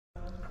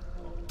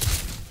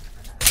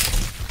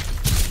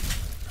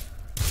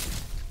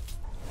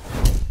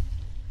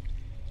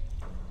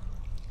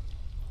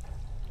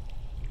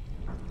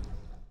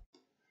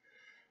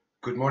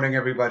Good morning,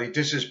 everybody.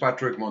 This is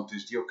Patrick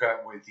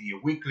MontesDeOca with the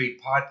weekly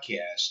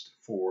podcast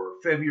for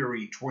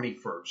February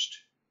 21st,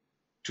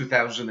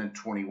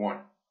 2021.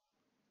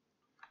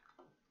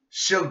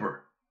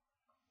 Silver,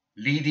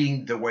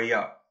 leading the way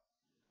up.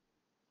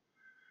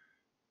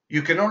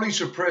 You can only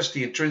suppress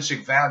the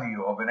intrinsic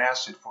value of an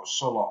asset for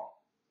so long.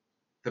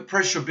 The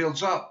pressure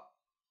builds up.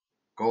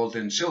 Gold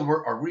and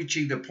silver are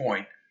reaching the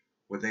point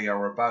where they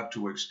are about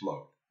to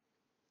explode.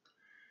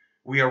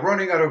 We are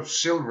running out of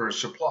silver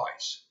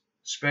supplies,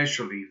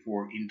 especially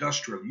for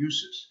industrial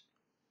uses.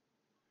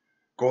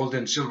 Gold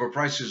and silver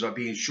prices are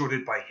being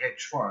shorted by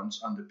hedge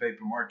funds on the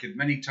paper market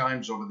many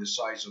times over the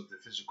size of the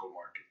physical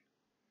market.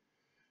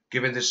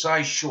 Given the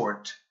size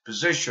short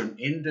position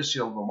in the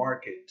silver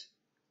market,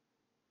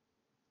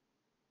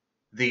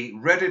 the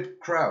Reddit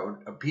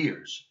crowd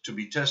appears to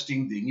be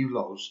testing the new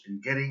lows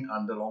and getting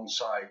on the long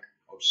side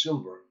of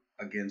silver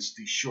against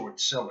the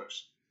short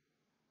sellers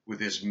with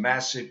this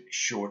massive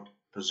short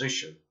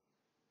position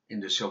in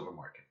the silver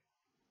market.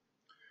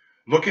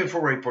 Looking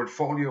for a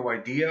portfolio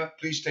idea?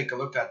 Please take a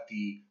look at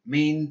the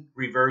mean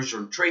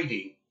reversion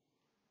trading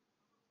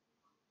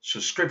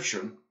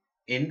subscription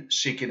in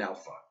Seeking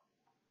Alpha.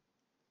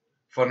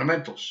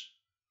 Fundamentals.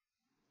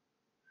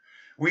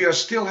 We are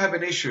still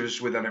having issues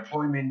with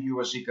unemployment,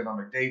 U.S.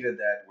 economic data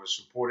that was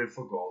supportive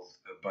for gold,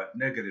 but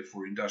negative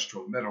for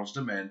industrial metals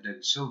demand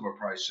and silver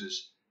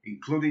prices,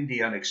 including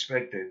the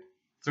unexpected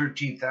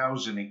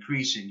 13,000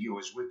 increase in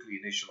U.S. weekly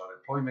initial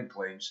unemployment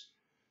claims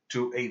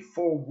to a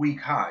 4-week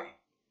high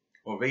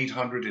of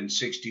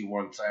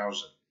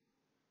 861,000,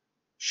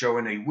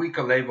 showing a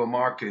weaker labor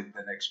market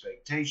than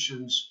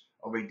expectations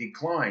of a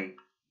decline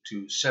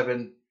to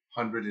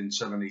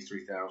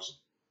 773,000.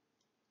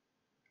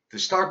 The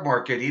stock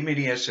market,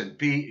 E-mini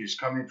S&P, is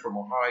coming from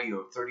a high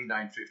of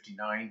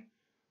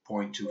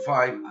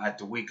 3959.25 at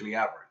the weekly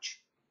average.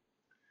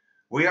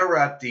 We are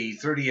at the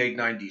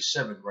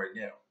 3897 right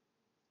now.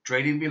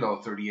 Trading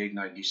below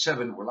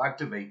 3897 will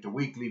activate the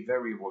weekly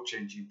variable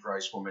changing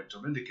price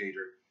momentum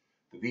indicator,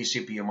 the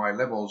VC PMI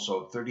levels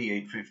of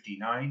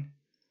 3859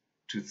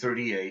 to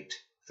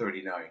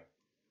 3839.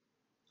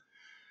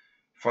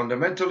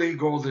 Fundamentally,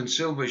 gold and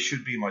silver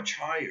should be much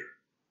higher.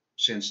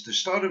 Since the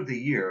start of the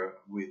year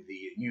with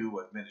the new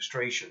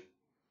administration,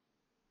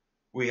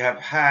 we have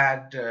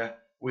heard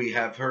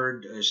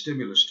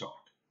stimulus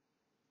talk,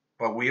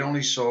 but we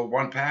only saw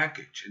one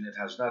package and it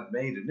has not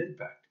made an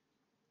impact.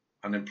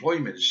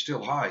 Unemployment is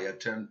still high at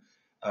 10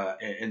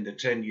 in the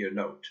 10-year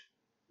note,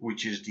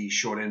 which is the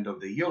short end of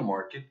the yield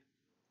market,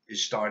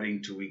 is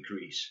starting to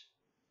increase.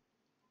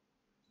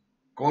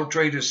 Gold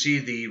traders see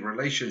the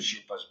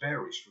relationship as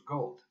bearish for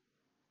gold.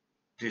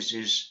 This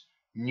is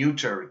new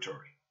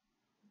territory.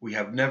 We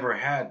have never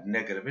had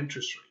negative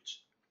interest rates.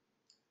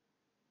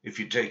 If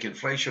you take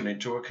inflation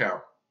into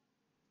account,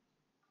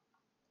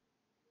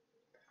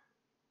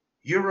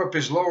 Europe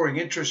is lowering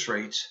interest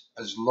rates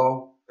as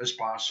low as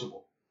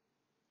possible.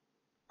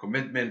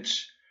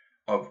 Commitments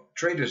of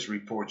traders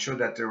report show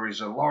that there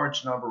is a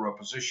large number of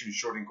positions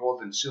shorting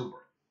gold and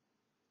silver.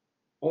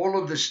 All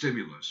of the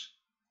stimulus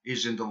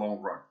is in the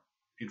long run,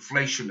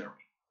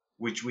 inflationary,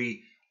 which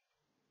we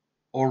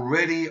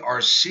already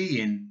are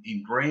seeing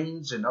in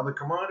grains and other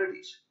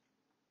commodities.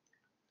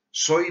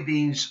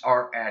 Soybeans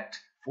are at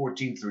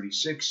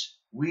 14.36,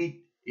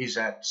 wheat is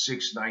at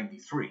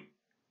 6.93.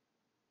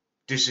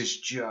 This is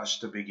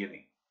just the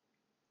beginning.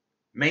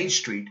 Main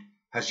Street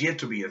has yet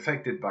to be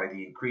affected by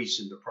the increase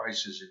in the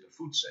prices in the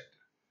food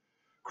sector.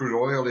 Crude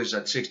oil is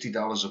at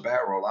 $60 a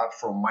barrel, up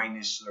from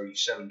minus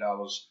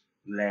 $37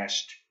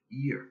 last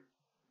year.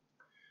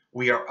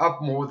 We are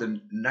up more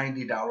than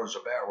 $90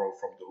 a barrel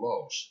from the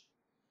lows.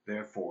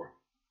 Therefore,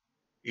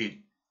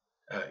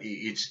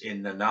 it's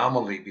an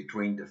anomaly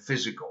between the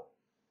physical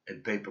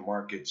and paper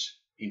markets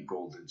in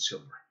gold and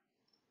silver.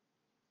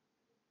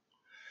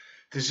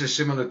 This is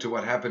similar to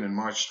what happened in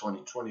March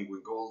 2020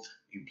 when gold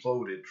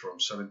imploded from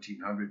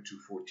 1,700 to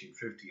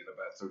 1,450 in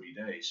about 30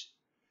 days.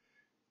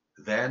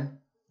 Then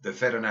the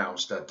Fed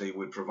announced that they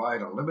would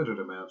provide unlimited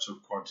amounts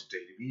of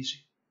quantitative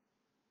easing.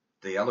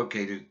 They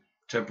allocated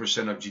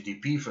 10% of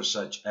GDP for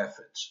such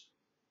efforts.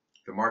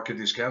 The market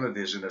discounted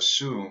this and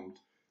assumed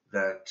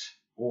that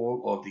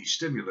all of the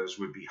stimulus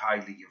would be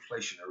highly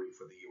inflationary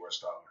for the US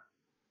dollar.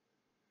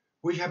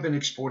 We have been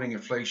exporting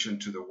inflation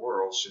to the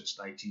world since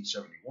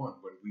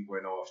 1971 when we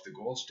went off the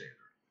gold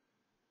standard.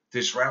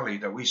 This rally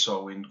that we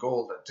saw in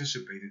gold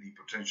anticipated the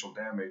potential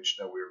damage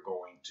that we are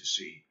going to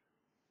see.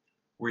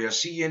 We are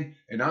seeing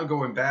an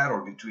ongoing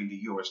battle between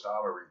the US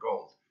dollar and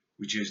gold,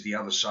 which is the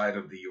other side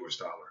of the US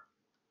dollar.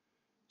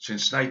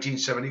 Since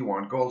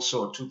 1971, gold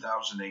saw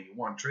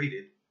 2081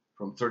 traded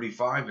from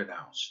 35 an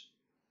ounce,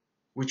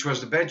 which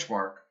was the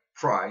benchmark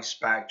price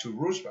back to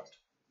Roosevelt.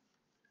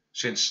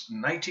 Since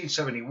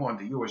 1971,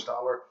 the US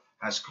dollar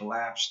has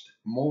collapsed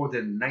more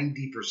than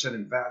 90%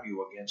 in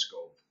value against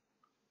gold.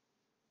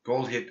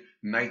 Gold hit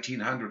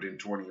 1900 in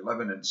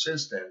 2011, and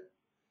since then,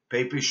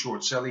 paper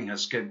short selling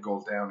has kept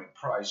gold down in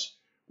price,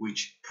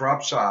 which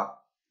props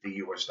up the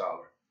US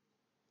dollar.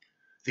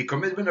 The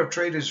commitment of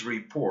traders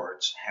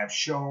reports have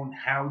shown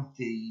how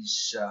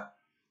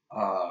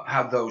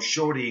those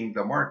shorting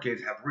the market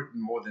have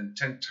written more than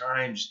 10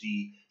 times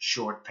the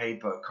short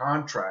paper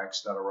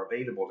contracts that are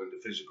available in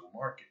the physical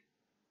market.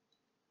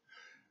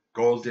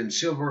 Gold and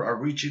silver are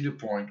reaching the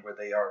point where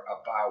they are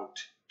about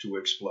to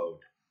explode.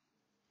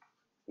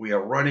 We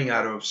are running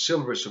out of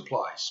silver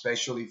supply,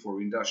 especially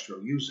for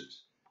industrial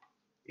uses.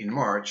 In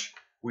March,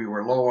 we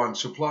were low on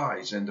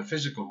supplies, and the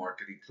physical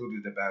market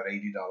included about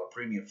 $80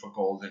 premium for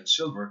gold and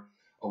silver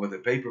over the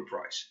paper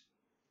price.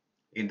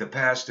 In the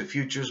past, the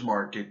futures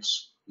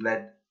markets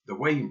led the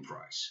weighing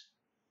price.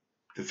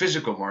 The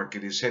physical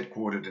market is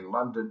headquartered in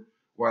London,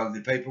 while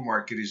the paper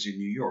market is in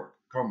New York,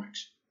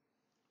 COMEX.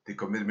 The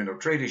commitment of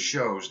traders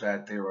shows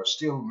that there are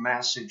still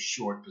massive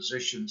short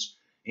positions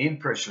in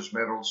precious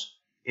metals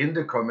in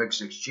the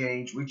COMEX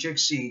exchange, which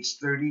exceeds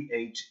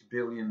 $38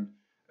 billion,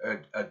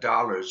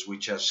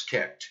 which has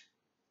kept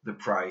the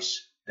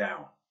price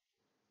down.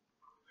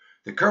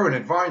 The current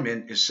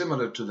environment is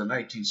similar to the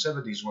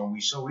 1970s, when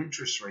we saw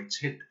interest rates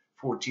hit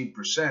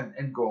 14%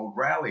 and gold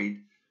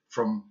rallied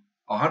from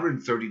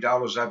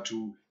 $130 up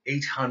to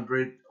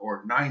 $800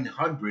 or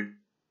 $900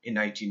 in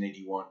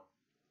 1981.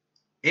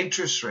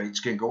 Interest rates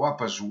can go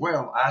up as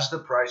well as the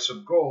price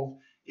of gold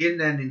in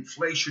an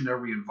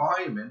inflationary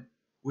environment,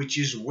 which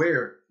is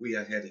where we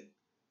are heading.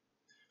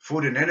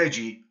 Food and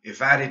energy,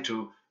 if added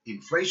to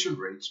inflation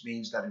rates,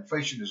 means that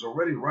inflation is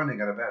already running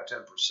at about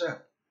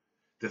 10%.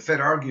 The Fed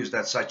argues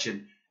that such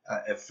an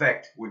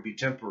effect would be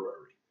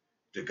temporary.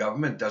 The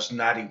government does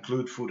not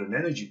include food and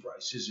energy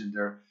prices in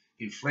their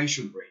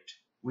inflation rate,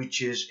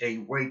 which is a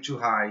way to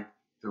hide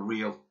the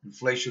real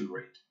inflation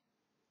rate.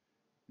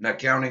 Not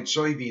counting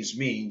soybeans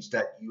means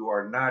that you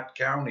are not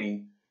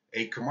counting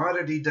a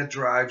commodity that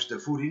drives the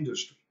food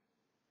industry,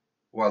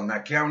 while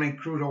not counting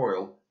crude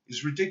oil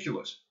is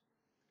ridiculous,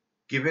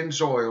 given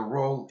its oil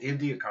role in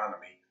the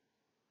economy.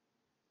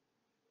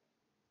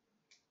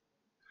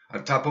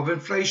 On top of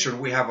inflation,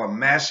 we have a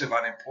massive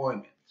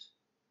unemployment.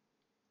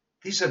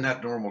 These are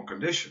not normal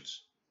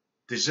conditions.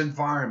 This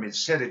environment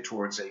is headed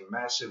towards a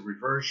massive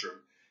reversion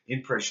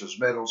in precious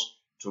metals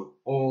to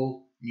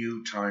all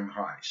new time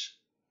highs.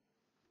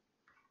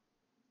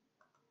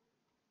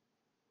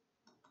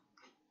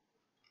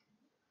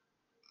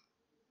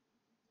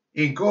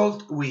 In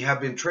gold, we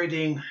have been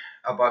trading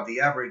above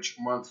the average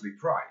monthly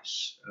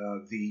price.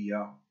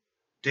 The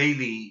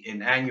daily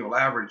and annual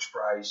average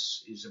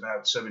price is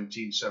about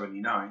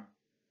 $17.79.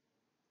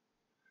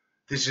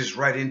 This is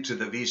right into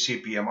the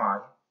VC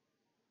PMI.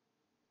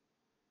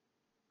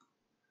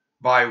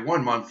 By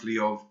 1 monthly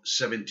of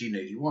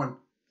 1781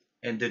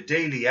 and the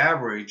daily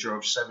average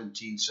of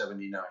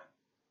 1779.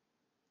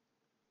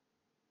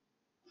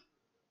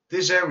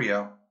 This area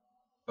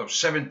of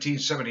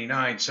 1779,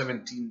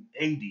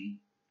 1780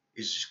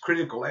 is a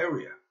critical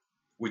area,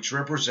 which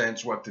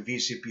represents what the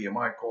VC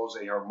PMI calls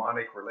a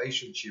harmonic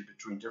relationship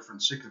between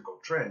different cyclical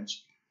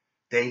trends,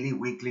 daily,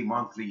 weekly,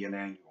 monthly, and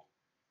annual.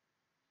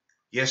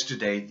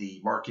 Yesterday, the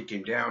market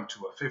came down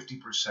to a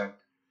 50%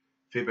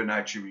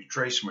 Fibonacci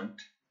retracement.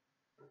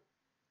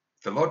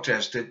 The low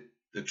tested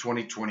the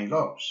 2020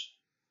 lows.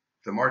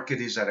 The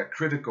market is at a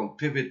critical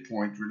pivot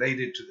point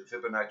related to the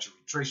Fibonacci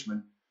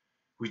retracement,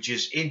 which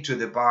is into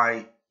the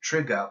buy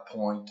trigger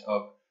point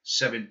of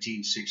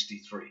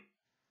 1763.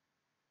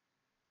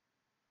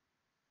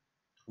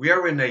 We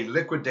are in a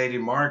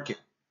liquidating market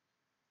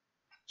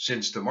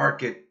since the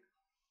market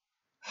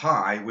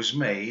high was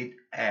made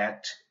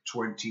at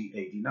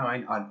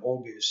 2089 on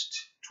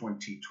August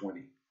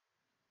 2020.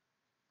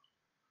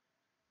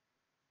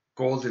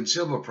 Gold and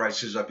silver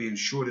prices are being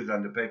shorted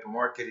on the paper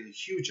market in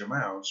huge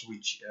amounts,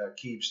 which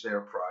keeps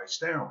their price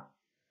down.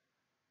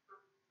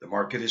 The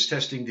market is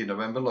testing the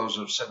November lows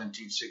of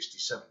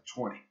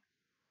 1767.20.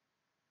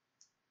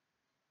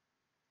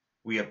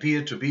 We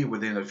appear to be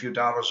within a few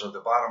dollars of the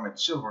bottom in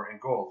silver and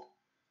gold.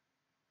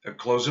 A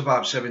close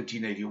above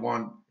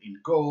 1781 in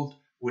gold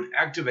would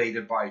activate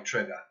a buy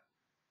trigger.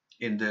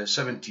 In the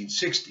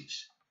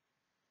 1760s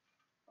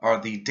are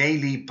the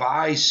daily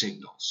buy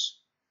signals.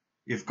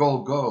 If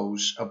gold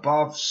goes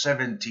above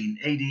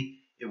 1780,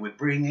 it would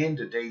bring in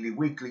the daily,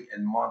 weekly,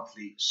 and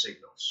monthly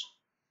signals.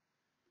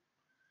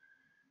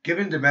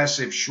 Given the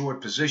massive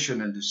short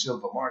position in the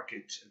silver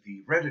market,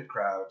 the Reddit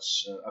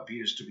crowds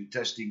appears to be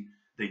testing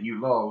the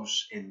new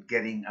lows and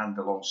getting on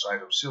the long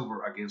side of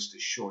silver against the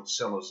short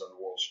sellers on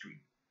Wall Street.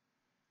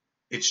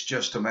 It's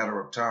just a matter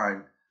of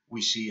time.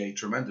 We see a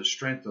tremendous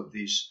strength of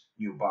these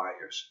new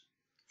buyers.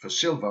 For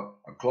silver,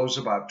 a close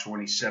about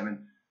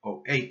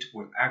 27.08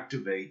 will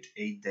activate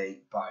a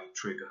day buy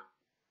trigger.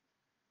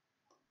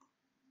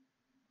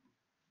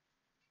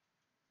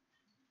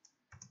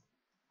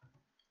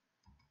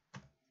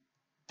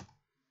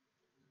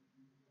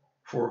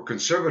 For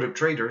conservative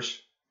traders,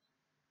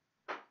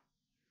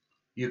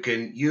 you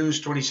can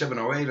use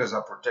 27.08 as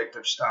a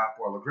protective stop,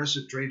 while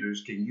aggressive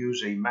traders can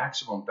use a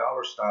maximum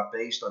dollar stop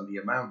based on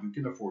the amount you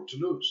can afford to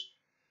lose.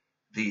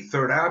 The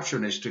third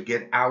option is to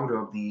get out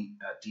of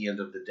at the end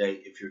of the day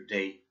if you're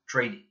day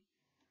trading.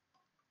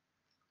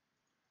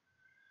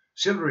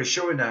 Silver is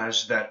showing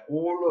us that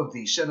all of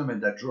the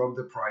sentiment that drove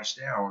the price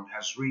down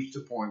has reached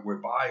a point where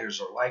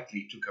buyers are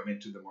likely to come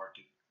into the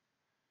market.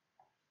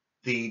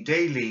 The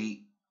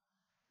daily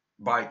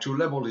buy to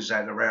level is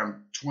at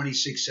around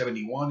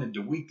 26.71 and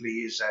the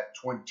weekly is at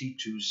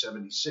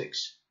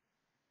 22.76,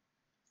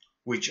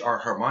 which are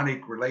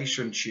harmonic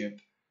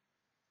relationship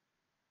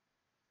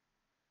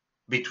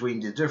between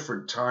the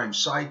different time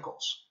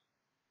cycles.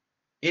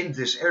 In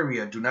this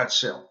area, do not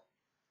sell.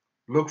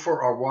 Look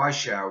for a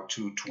washout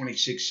to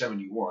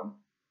 26.71,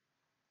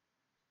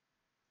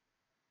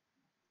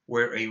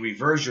 where a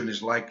reversion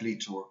is likely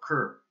to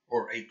occur,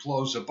 or a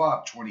close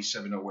above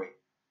 27.08.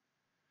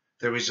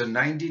 There is a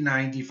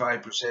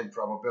 90-95%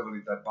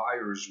 probability that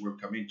buyers will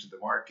come into the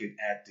market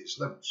at these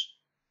levels.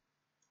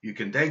 You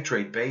can day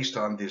trade based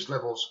on these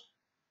levels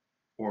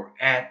or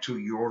add to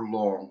your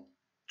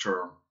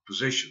long-term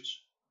positions.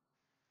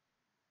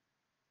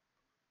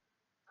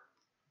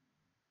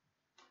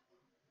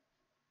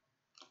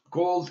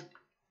 Gold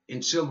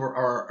and silver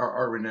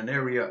are in an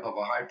area of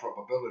a high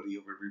probability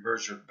of a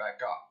reversion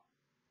back up.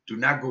 Do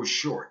not go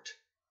short.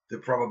 The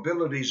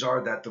probabilities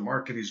are that the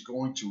market is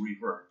going to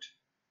revert,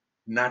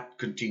 not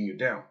continue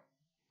down.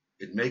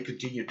 It may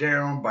continue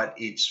down, but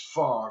it's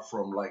far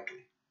from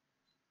likely.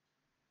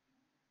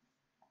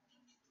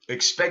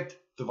 Expect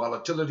the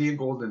volatility in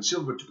gold and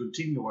silver to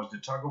continue as the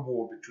tug of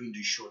war between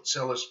the short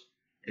sellers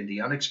and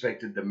the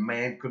unexpected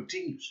demand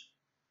continues.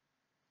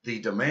 The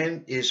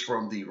demand is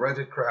from the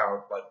Reddit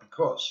crowd, but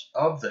because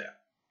of that,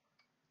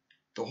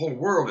 the whole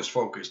world is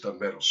focused on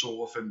metal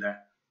so often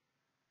that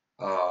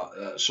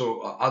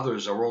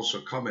others are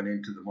also coming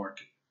into the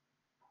market.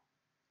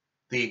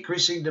 The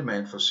increasing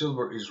demand for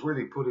silver is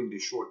really putting the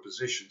short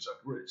positions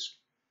at risk.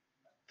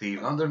 The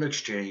London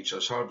Exchange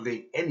has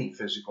hardly any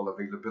physical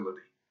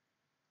availability.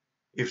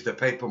 If the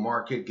paper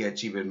market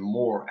gets even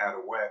more out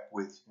of whack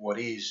with what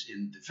is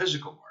in the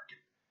physical market,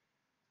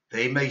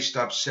 they may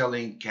stop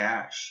selling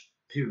cash,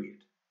 period.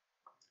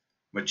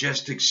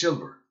 Majestic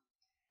Silver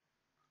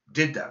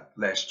did that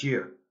last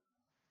year.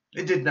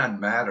 It did not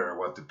matter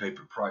what the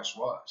paper price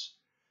was,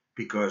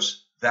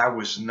 because that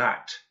was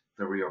not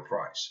the real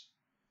price.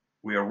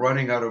 We are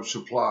running out of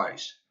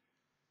supplies.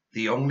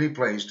 The only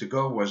place to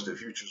go was the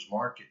futures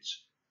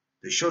markets.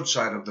 The short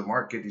side of the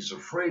market is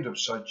afraid of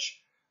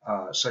such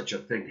a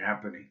thing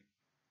happening.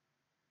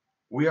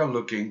 We are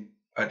looking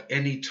at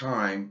any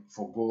time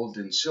for gold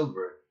and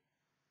silver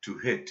to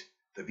hit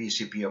the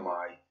VC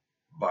PMI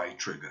buy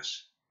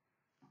triggers.